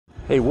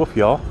Hey Wolf,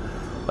 y'all.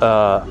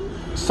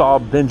 Saw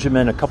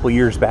Benjamin a couple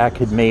years back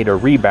had made a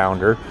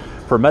rebounder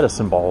for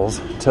medicine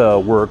balls to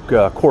work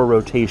core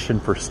rotation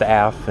for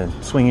staff and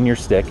swinging your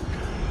stick.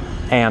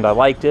 And I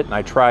liked it and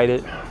I tried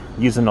it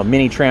using a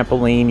mini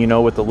trampoline, you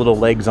know, with the little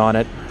legs on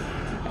it.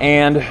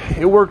 And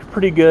it worked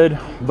pretty good,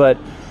 but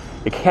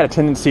it had a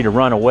tendency to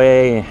run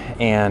away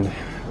and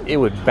it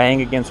would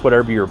bang against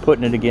whatever you were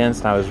putting it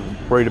against. And I was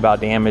worried about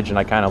damage and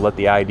I kind of let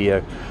the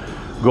idea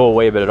go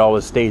away, but it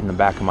always stayed in the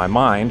back of my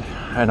mind.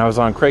 And I was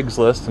on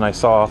Craigslist and I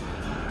saw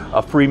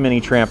a free mini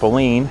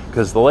trampoline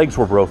because the legs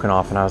were broken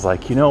off, and I was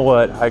like, you know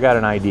what, I got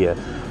an idea.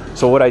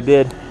 So what I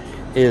did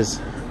is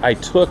I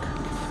took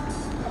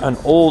an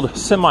old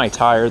semi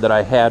tire that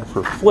I had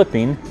for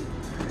flipping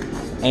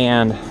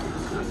and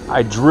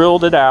I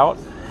drilled it out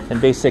and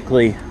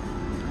basically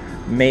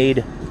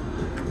made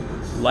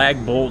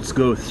lag bolts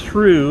go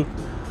through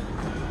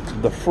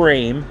the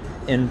frame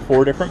in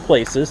 4 different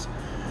places,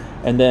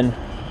 and then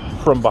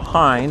from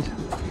behind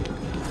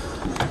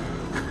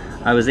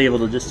I was able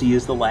to just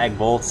use the lag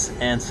bolts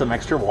and some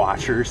extra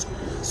washers.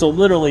 So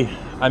literally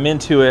I'm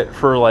into it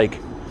for like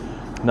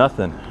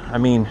nothing. I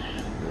mean,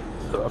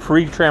 a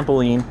free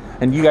trampoline,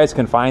 and you guys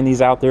can find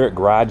these out there at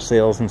garage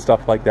sales and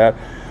stuff like that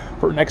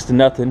for next to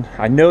nothing.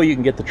 I know you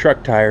can get the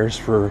truck tires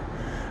for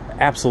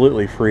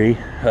absolutely free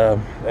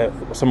at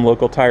some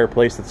local tire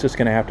place that's just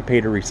going to have to pay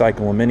to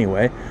recycle them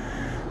anyway.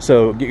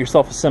 So get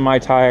yourself a semi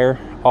tire.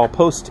 I'll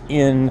post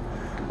in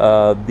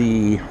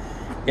the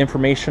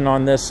information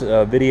on this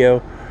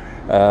video,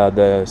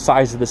 the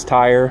size of this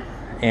tire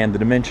and the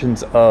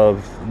dimensions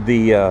of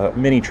the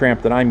mini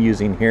tramp that I'm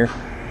using here.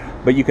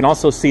 But you can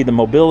also see the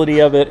mobility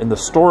of it, and the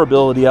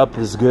storability up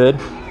is good.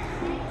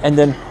 And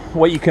then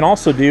what you can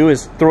also do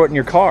is throw it in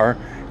your car,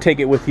 take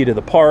it with you to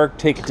the park,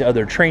 take it to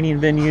other training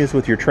venues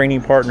with your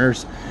training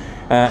partners.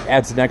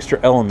 Adds an extra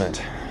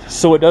element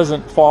so it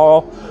doesn't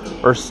fall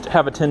or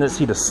have a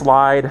tendency to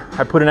slide.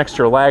 I put an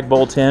extra lag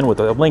bolt in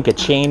with a link of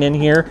chain in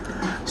here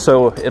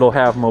so it'll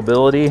have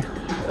mobility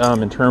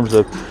in terms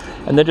of,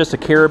 and then just a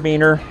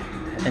carabiner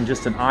and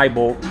just an eye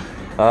bolt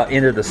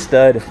into the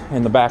stud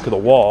in the back of the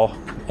wall.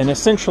 And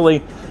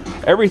essentially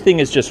everything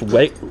is just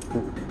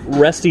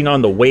resting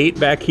on the weight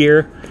back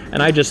here,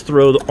 and I just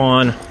throw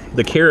on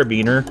the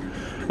carabiner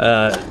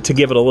to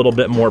give it a little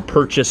bit more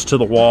purchase to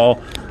the wall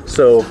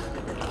so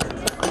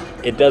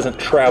it doesn't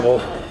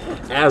travel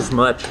as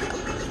much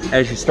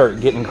as you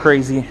start getting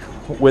crazy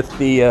with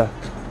the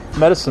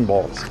medicine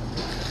balls.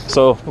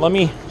 So let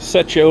me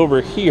set you over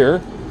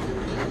here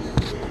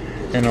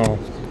and I'll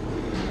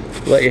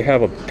let you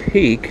have a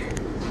peek.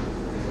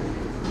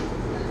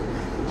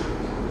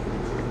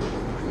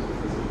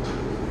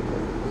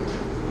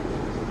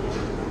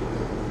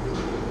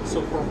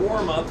 So for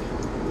warm-up,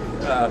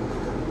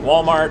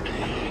 Walmart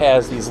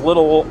has these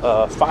little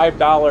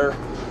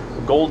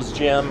 $5 Gold's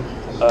Gym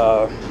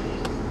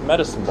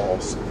medicine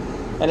balls,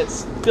 and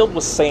it's filled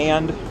with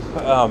sand,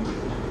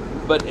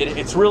 but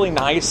it's really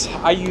nice.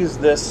 I use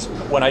this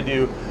when I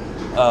do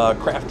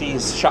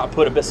crafties, shot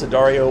put,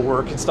 abecedario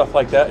work and stuff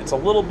like that. It's a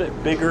little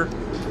bit bigger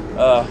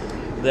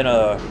than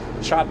a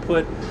shot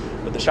put,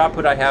 but the shot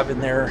put I have in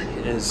there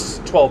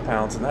is 12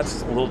 pounds, and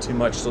that's a little too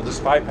much. So this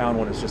 5-pound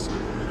one is just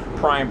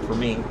prime for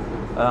me.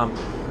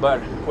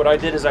 But what I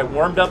did is I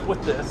warmed up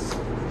with this.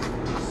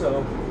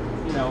 So,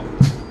 you know,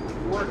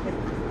 working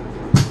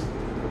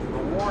the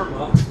warm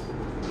up,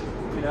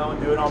 you know,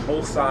 and do it on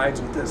both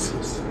sides with this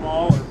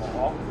smaller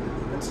ball.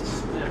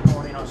 It's,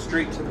 you know,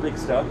 straight to the big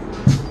stuff.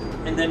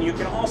 And then you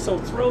can also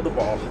throw the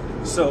ball.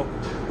 So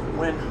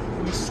when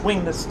we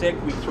swing the stick,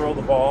 we throw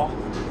the ball.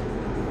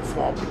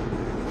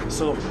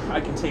 So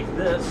I can take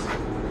this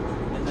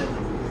and then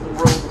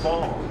throw the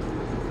ball.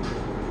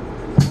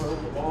 Throw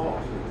the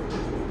ball.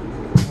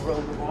 Throw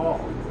the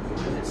ball.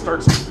 And it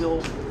starts to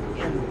build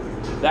in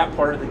that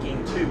part of the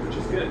game too, which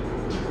is good.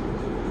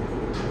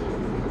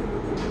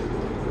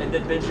 And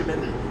then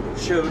Benjamin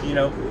showed, you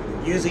know,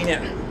 using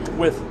it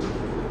with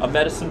a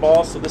medicine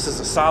ball. So this is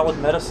a solid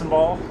medicine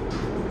ball.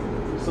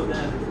 So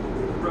then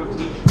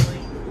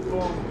rotationally,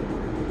 boom,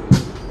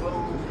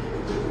 boom.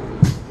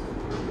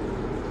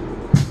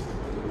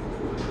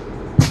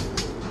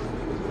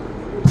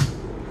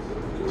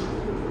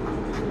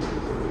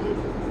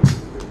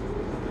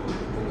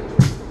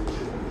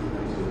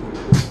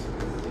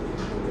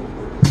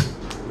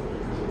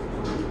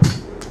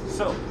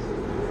 So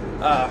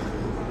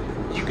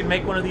you can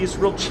make one of these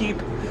real cheap.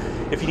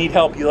 If you need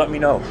help, you let me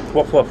know.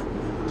 Woof woof.